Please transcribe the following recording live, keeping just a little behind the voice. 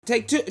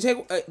Take two. Did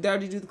I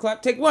already do the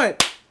clap? Take one.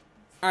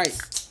 All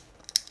right.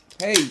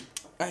 Hey,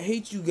 I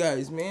hate you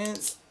guys, man.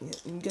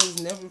 You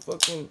guys never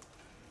fucking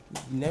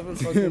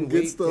Damn,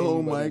 gets the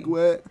whole mic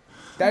wet.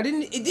 It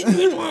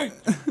didn't work.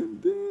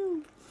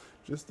 Damn.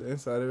 Just the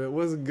inside of it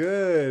was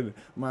good.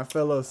 My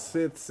fellow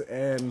Siths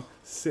and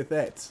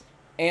Sithets.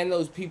 And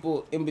those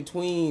people in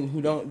between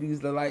who don't use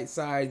the light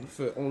side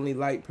for only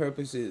light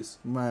purposes.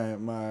 My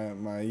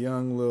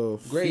young little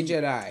Gray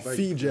Jedi.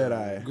 Fee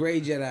Jedi. Gray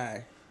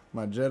Jedi.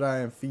 My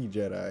Jedi and Fee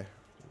Jedi.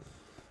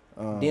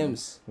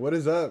 Dims. What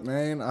is up,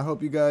 man? I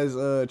hope you guys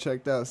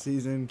checked out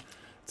season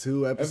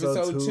 2,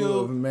 episode 2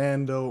 of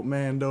Mandalorian.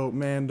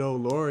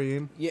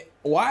 Yeah.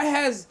 Why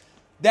has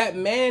that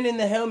man in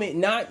the helmet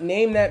not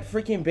named that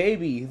freaking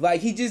baby?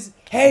 Like he just,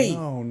 hey.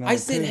 No, I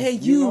said, hey,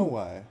 you. You know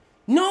why?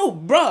 No,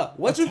 bruh.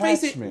 What's her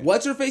face? Attachment.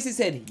 What's her face? It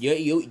said,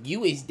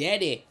 you is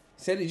daddy.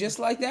 Said it just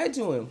like that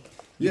to him.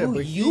 Yeah,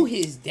 but you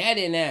his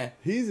daddy now.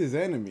 He's his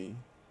enemy.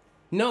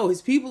 No,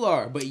 his people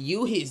are, but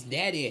you his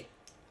daddy.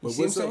 But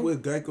what's up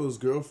with Geico's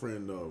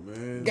girlfriend though,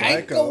 man?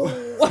 Geico.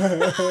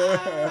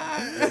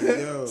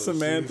 Yo,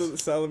 Samantha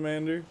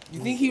Salamander. You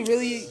think he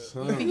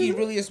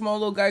really a small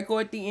little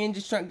Geico at the end,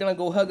 just gonna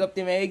go hug up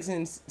them eggs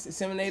and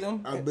inseminate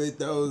them? I bet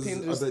that was a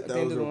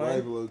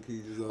rival low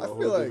key, just on a whole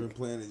like, different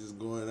planet, just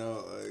going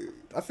out like.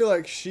 I feel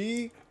like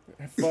she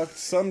fucked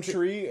some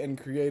tree and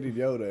created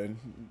Yoda and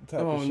type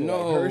of shit.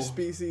 No. Like her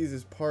species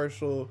is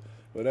partial,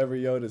 whatever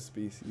Yoda's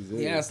species is.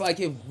 Yeah, it's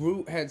like if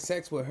Groot had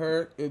sex with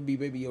her, it would be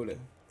Baby Yoda.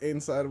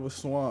 Inside of a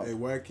swamp. Hey,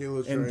 why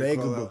Kayla trying to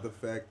call out the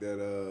fact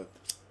that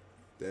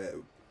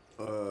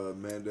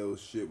Mando's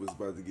shit was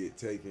about to get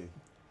taken?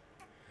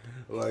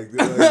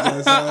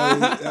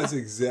 That's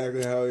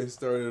exactly how it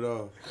started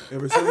off.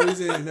 And for some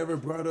reason, it never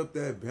brought up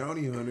that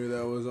bounty hunter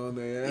that was on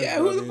the ass. Yeah,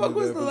 who the fuck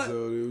was the last?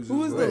 Who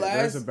was the last?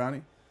 There's a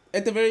bounty?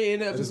 At the very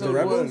end of episode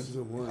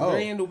 1.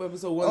 Very end of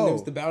episode 1, there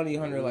was the bounty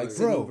hunter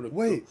sitting over the...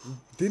 Wait,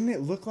 didn't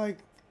it look like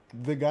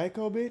the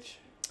Geico bitch?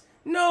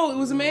 No, it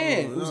was a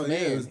man. No, it was a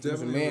man. It was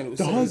definitely a man. It was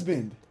the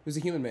husband. It was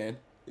a human man.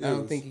 I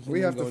don't think he can.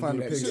 We have to find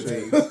a picture.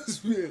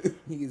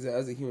 He's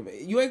as a human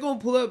man. You ain't gonna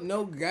pull up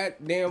no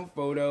goddamn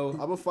photo. I'm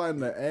gonna find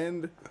the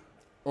end.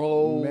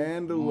 Oh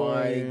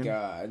Mandalorian. my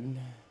god.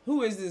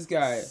 Who is this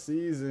guy?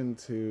 Season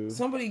 2.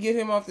 Somebody get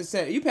him off the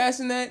set. Are you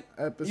passing that?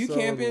 Episode you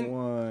camping?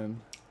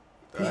 1.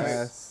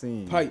 Last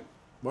scene. Pipe.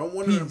 But I'm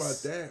wondering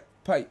about that.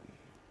 Pipe.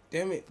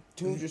 Damn it.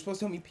 Tunes, you're supposed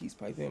to tell me peace,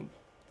 pipe him.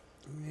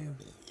 Yeah.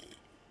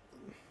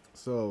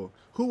 So,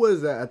 who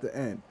was that at the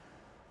end?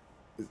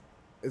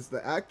 It's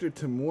the actor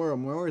Tamora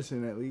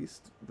Morrison, at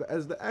least. But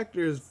as the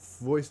actor has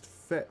voiced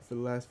Fett for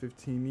the last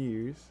 15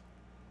 years,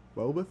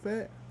 Boba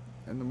Fett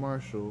and the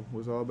Marshal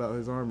was all about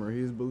his armor.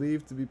 He is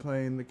believed to be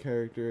playing the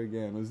character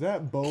again. Was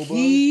that Boba?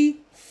 He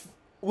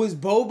was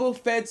Boba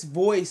Fett's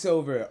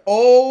voiceover.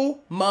 Oh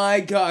my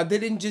god. They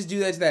didn't just do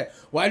that to that.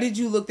 Why did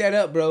you look that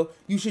up, bro?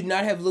 You should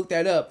not have looked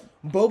that up.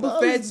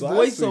 Boba Fett's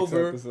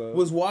voiceover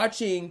was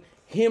watching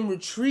him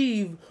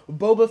retrieve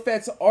Boba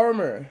Fett's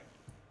armor.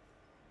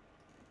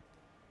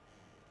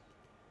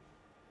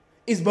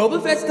 Is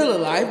Boba Fett still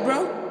alive,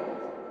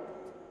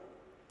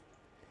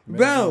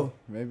 bro?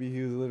 Maybe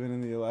he was living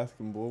in the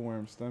Alaskan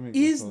bullworm stomach.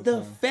 Is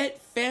the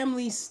Fett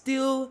family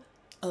still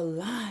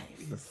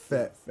alive? The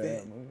Fett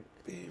family.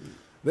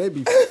 They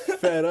be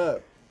fed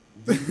up.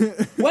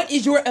 What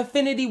is your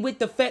affinity with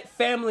the Fett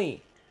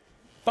family?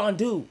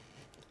 Fondue.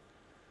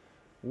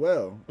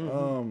 Well,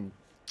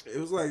 it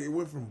was like it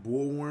went from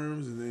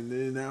bullworms and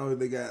then now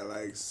they got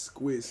like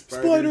squid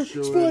spiders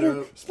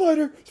spider.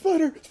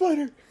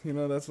 You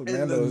know that's what in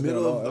Mando the was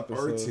middle doing of the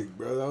Arctic,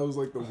 bro. That was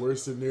like the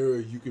worst scenario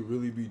you could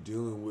really be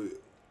dealing with.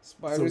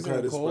 Spiders some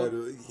kind in the of cold?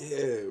 spider.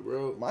 Yeah,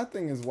 bro. My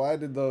thing is, why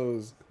did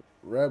those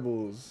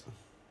rebels,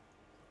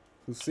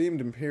 who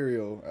seemed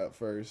Imperial at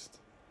first,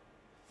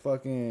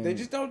 fucking... They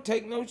just don't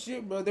take no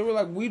shit, bro. They were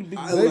like, we the big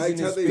I boys liked in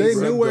how this they space.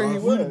 They knew where he We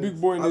the was.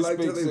 big boy in I this liked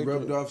how space they sector.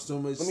 rubbed off so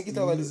much Let me get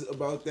that like steez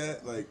about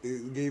that. Like they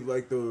gave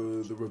like the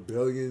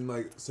rebellion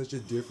like such a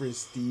different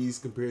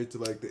steez compared to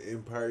like the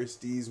Empire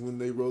steez when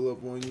they roll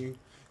up on you.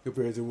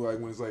 Compared to like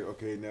when it's like,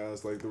 okay, now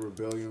it's like the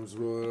rebellion's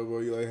rolling up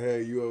on you, like,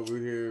 hey, you over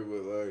here,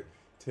 but like,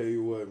 tell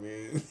you what,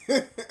 man.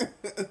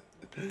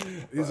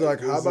 He's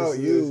like, how about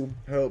you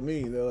help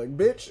me? They're like,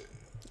 bitch,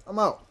 I'm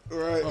out.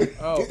 Right.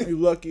 Oh, You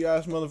lucky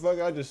ass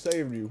motherfucker, I just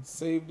saved you.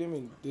 saved him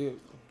and did.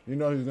 You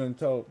know he's gonna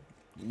tell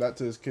that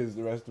to his kids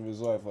the rest of his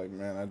life. Like,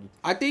 man,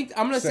 I think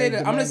I'm gonna say Saved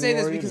that. the I'm gonna say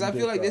this Mandalorian because I and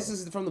feel like dipped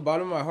this out. is from the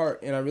bottom of my heart,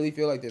 and I really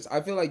feel like this.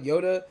 I feel like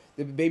Yoda,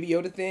 the baby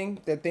Yoda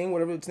thing, that thing,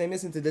 whatever its name is,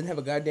 since it doesn't have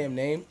a goddamn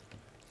name,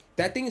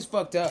 that thing is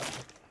fucked up.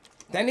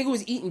 That nigga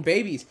was eating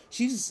babies.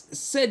 She's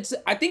said,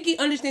 I think he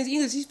understands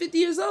English. He's 50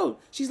 years old.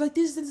 She's like,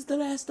 this is the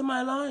last of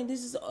my line.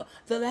 This is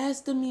the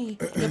last of me.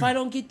 If I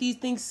don't get these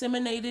things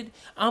seminated,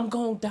 I'm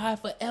going to die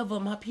forever.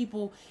 My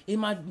people in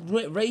my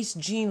race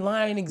gene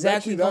line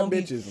exactly that gonna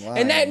be. bitch is lying.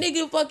 And that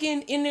nigga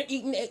fucking in there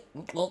eating it.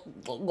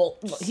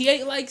 He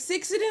ate like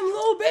 6 of them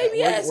little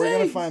baby ass we're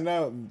gonna eggs. find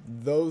out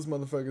those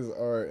motherfuckers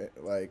are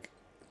like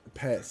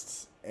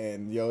pests.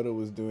 and Yoda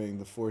was doing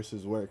the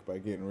Force's work by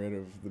getting rid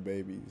of the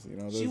babies. You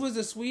know, She was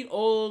a sweet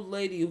old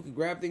lady who could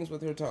grab things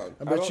with her tongue.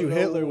 I bet don't you know-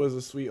 Hitler was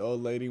a sweet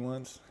old lady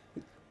once.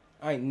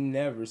 I ain't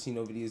never seen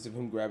no videos of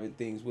him grabbing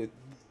things with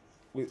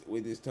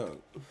his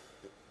tongue.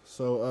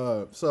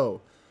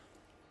 So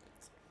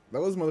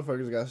those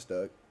motherfuckers got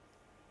stuck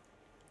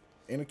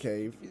in a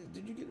cave.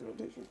 Did you get the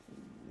notation?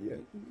 Yeah.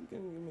 You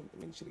gotta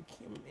make sure the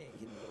cameraman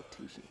get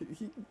the notation.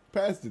 He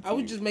passed it to I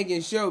was you. just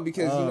making sure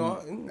because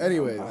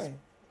anyways,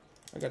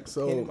 I got the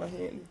so- pen in my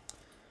hand.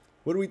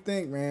 What do we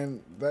think,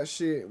 man? That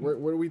shit. Where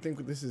do we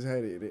think this is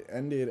headed? It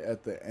ended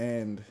at the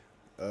end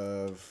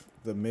of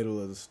the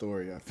middle of the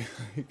story. I feel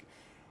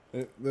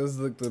like this is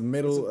like the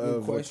middle That's a good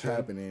of what's question.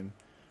 happening.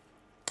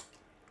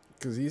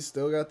 Cause he's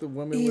still got the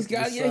woman. He's with the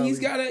got Sally. he's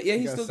got to He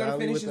he's still got to Sally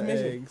finish with his the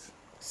mission. eggs.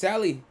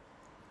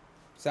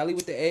 Sally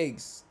with the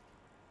eggs.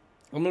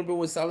 I remember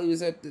when Sally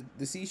was at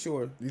the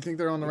seashore. Do you think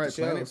they're on the With right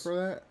the planet shells. for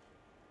that?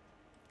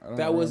 I don't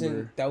That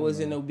remember.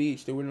 wasn't no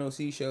beach. There were no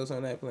seashells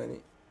on that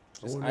planet.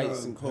 Just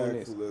ice and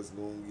coldness. That's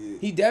gonna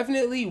get. He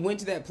definitely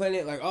went to that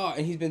planet like,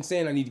 and he's been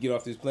saying I need to get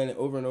off this planet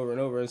over and over and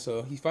over, and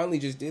so he finally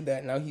just did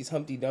that. Now he's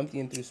Humpty Dumpty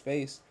in through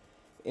space,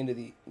 into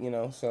the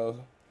so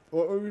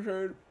What we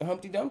heard?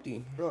 Humpty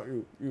Dumpty. Oh,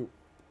 you.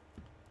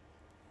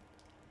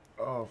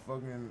 Oh,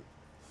 fucking.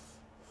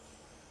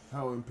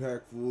 How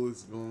impactful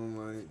it's going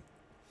to like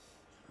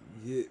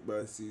get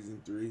by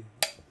season 3.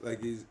 Like,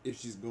 if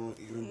she's going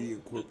to even be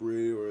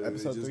incorporated or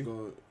Episode it's just 3?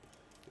 going.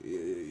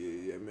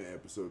 Yeah. I meant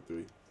episode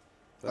 3.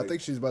 I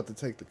think she's about to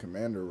take the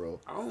commander role.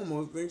 I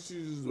almost think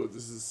she's just about to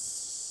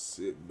just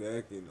sit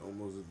back and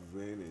almost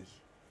vanish.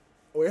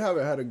 We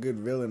haven't had a good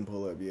villain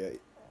pull up yet.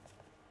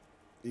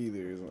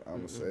 Either, I'm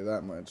gonna say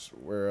that much.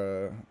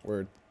 We're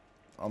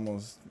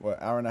almost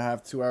hour and a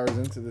half, 2 hours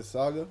into this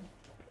saga.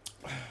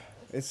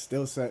 It's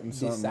still setting The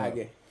something up.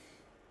 saga.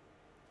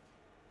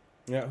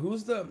 Yeah,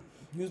 who's the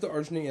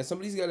arch name? Yeah,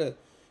 somebody's gotta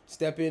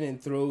step in and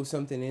throw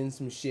something in,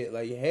 some shit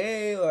like,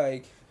 hey,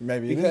 like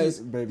Maybe because this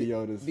is Baby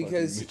Yoda's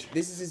because fucking bitch.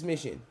 this is his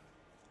mission.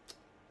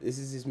 This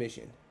is his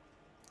mission.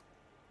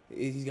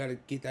 He's got to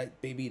get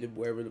that baby to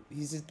wherever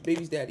he's his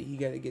baby's daddy. He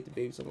got to get the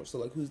baby somewhere. So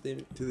like, who's the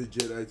To the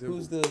Jedi Temple.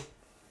 who's the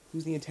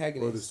or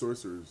antagonist? the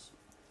sorcerers.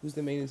 Who's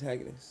the main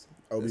antagonist?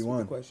 That's what Obi-Wan.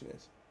 the question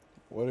is.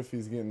 What if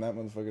he's getting that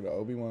motherfucker to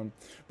Obi-Wan?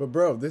 But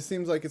bro, this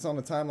seems like it's on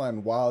the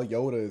timeline while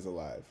Yoda is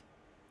alive.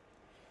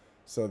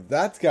 So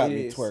that's got It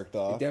me is. twerked It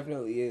off.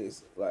 definitely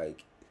is.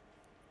 Like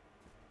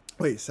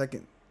Wait,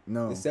 second.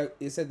 No. it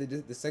said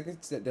that the second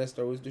Death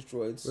Star was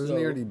destroyed. Wasn't so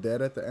he already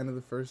dead at the end of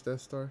the first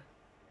Death Star?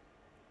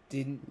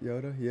 didn't.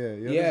 Yoda? Yeah.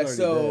 Yoda's Yeah. already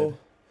So. dead.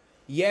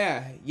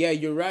 Yeah.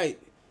 You're right.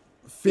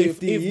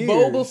 50 if years.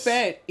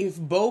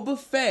 Boba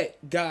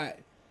Fett got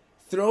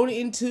thrown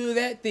into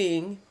that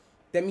thing,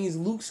 that means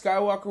Luke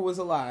Skywalker was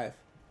alive.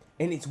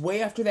 And it's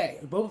way after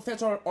that. Boba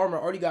Fett's armor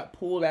already got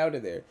pulled out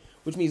of there.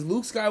 Which means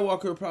Luke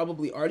Skywalker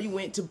probably already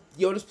went to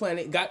Yoda's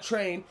planet, got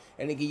trained,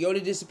 and then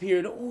Yoda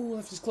disappeared. Oh,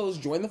 left his clothes,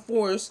 joined the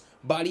Force,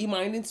 body,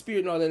 mind, and spirit,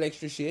 and all that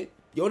extra shit.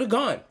 Yoda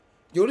gone.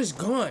 Yoda's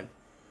gone.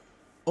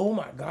 Oh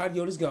my God,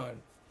 Yoda's gone.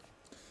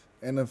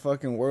 In the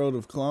fucking world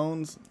of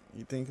clones,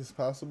 you think it's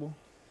possible?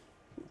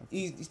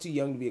 He's too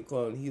young to be a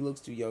clone. He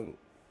looks too young.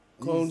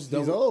 Clones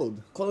He's double.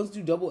 old. Clones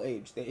do double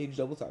age. They age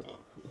double time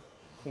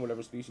from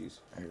whatever species.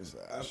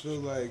 I feel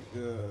like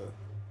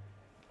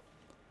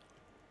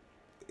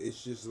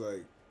it's just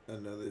like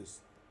another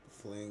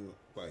fling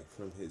like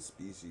from his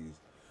species.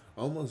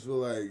 I almost feel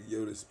like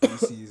Yoda's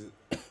species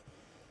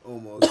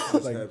almost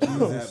just Like have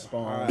Jesus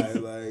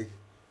spawn.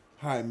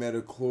 high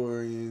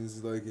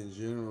metachlorians like in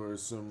general or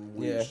some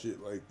weird Yeah.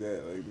 shit like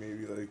that. Like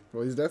maybe like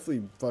Well, he's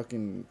definitely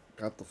fucking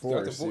got the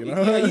force, you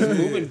know? Yeah, he's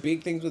moving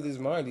big things with his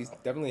mind. He's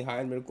definitely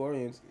high in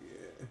midichlorians.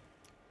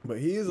 But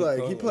he's He like,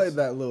 he clones. played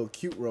that little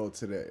cute role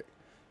today.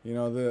 You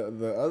know,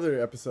 the other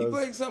He episodes.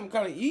 played something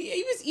kind of.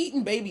 He was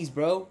eating babies,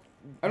 bro.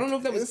 I don't know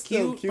if that was It's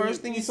still cute. cute.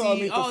 First thing You you saw him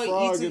see, eat the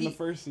frog in the eats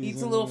first a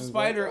season, little and it was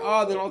spider.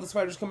 like, Then all the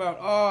spiders come out.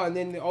 And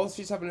then all this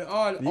shit's happening.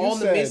 And You all in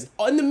the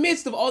said-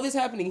 midst of all this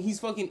happening,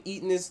 he's fucking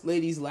eating this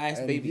lady's last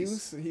and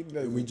babies. he and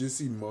doesn't. we just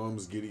see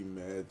moms getting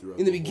mad throughout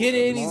In the whole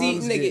beginning, he's episode.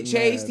 eating. They get getting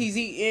chased. mad. He's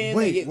eating.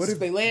 Wait, what if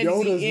they land.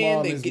 Yoda's He's eating.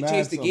 mom They is get mad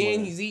chased again.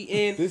 somewhere? He's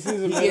eating. This is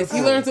a He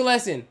metaphor. learns a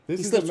lesson. This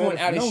He is slips a one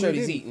out his no, shirt. he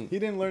He's didn't. eating. He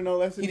didn't learn no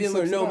lesson. He didn't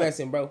learn slips no it out.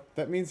 lesson, bro.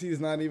 That means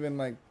he's not even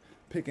like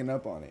picking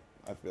up on it.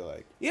 I feel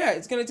like. Yeah,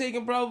 it's gonna take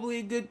him probably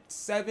a good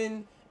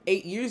 7-8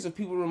 years of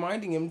people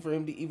reminding him for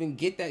him to even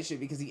get that shit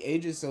because he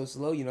ages so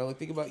slow. You know, like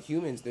think about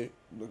humans.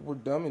 We're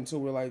dumb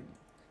until we're like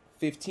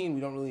 15.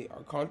 We don't really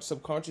our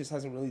subconscious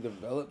hasn't really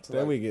developed to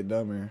Then like we get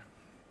dumber.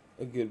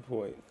 a good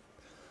point.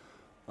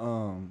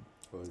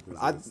 Like, 'cause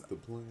I- that's the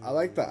plan. I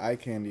like the eye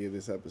candy of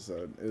this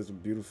episode. It was a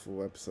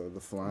beautiful episode. The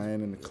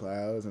flying in the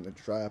clouds and the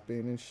dropping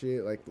and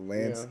shit. Like the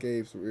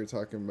landscapes. We were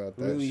talking about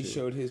that Really shit.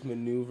 showed his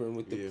maneuvering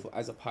with the Yeah.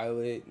 as a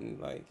pilot and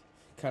like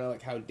kind of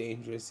like how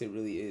dangerous it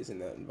really is in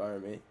that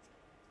environment.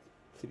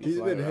 To be He's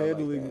flying been around like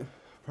handling that.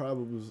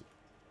 problems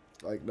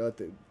like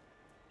nothing.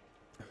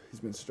 He's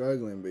been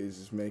struggling, but he's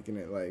just making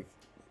it like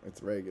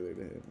It's regular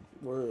to him.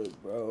 Word,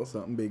 bro.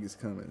 Something big is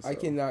coming. So. I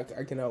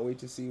cannot wait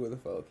to see where the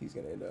fuck he's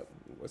gonna end up.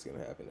 What's gonna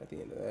happen at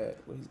the end of that?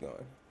 Where he's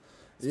going.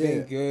 It's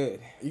been good.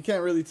 You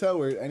can't really tell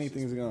where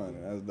anything's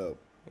going. That's dope.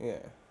 Yeah.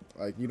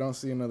 Like, you don't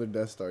see another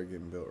Death Star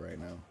getting built right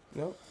now.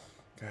 Nope.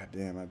 God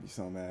damn, I'd be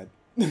so mad.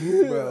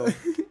 Bro,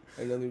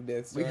 another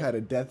Death Star. We had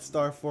a Death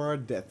Star for our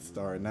Death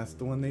Star, and that's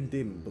the one they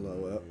didn't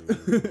blow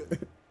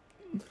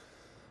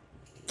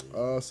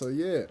up. So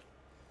yeah.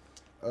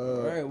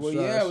 All right. Well,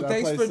 Well,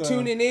 thanks for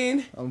tuning in.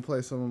 I'm gonna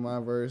play some of my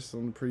verse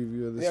on the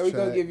preview of this. Yeah, we're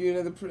track. gonna give you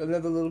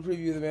another little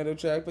preview of the Mando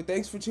track. But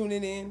thanks for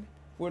tuning in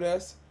with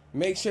us.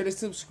 Make sure to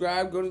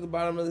subscribe. Go to the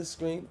bottom of the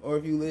screen, or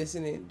if you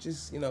listening,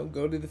 just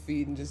go to the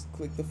feed and just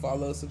click the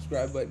follow,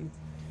 subscribe button.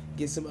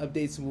 Get some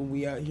updates when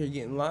we out here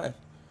getting live.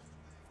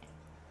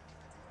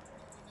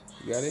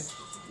 You got it?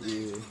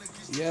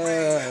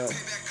 Yeah.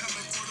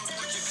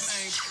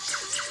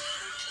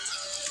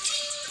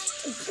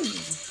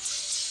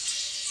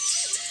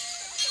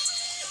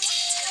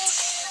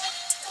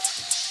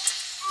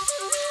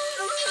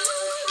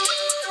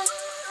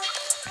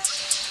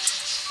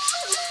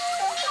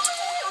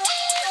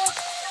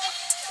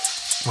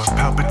 When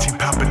Palpatine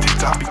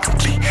palpitates, I'll be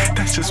complete.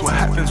 That's just what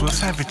happens when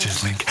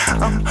savages link.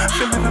 I'm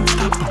feeling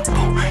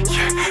unstoppable,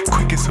 yeah,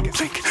 quick as a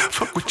blink.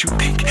 Fuck what you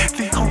think,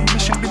 the whole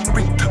mission been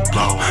rigged to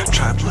blow.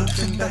 Tribe love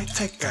and I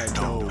take I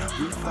know.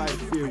 We fight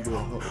fear with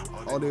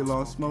hope. All day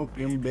long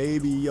smoking,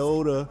 baby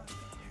Yoda.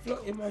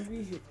 Float in my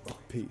vehicle.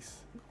 Peace.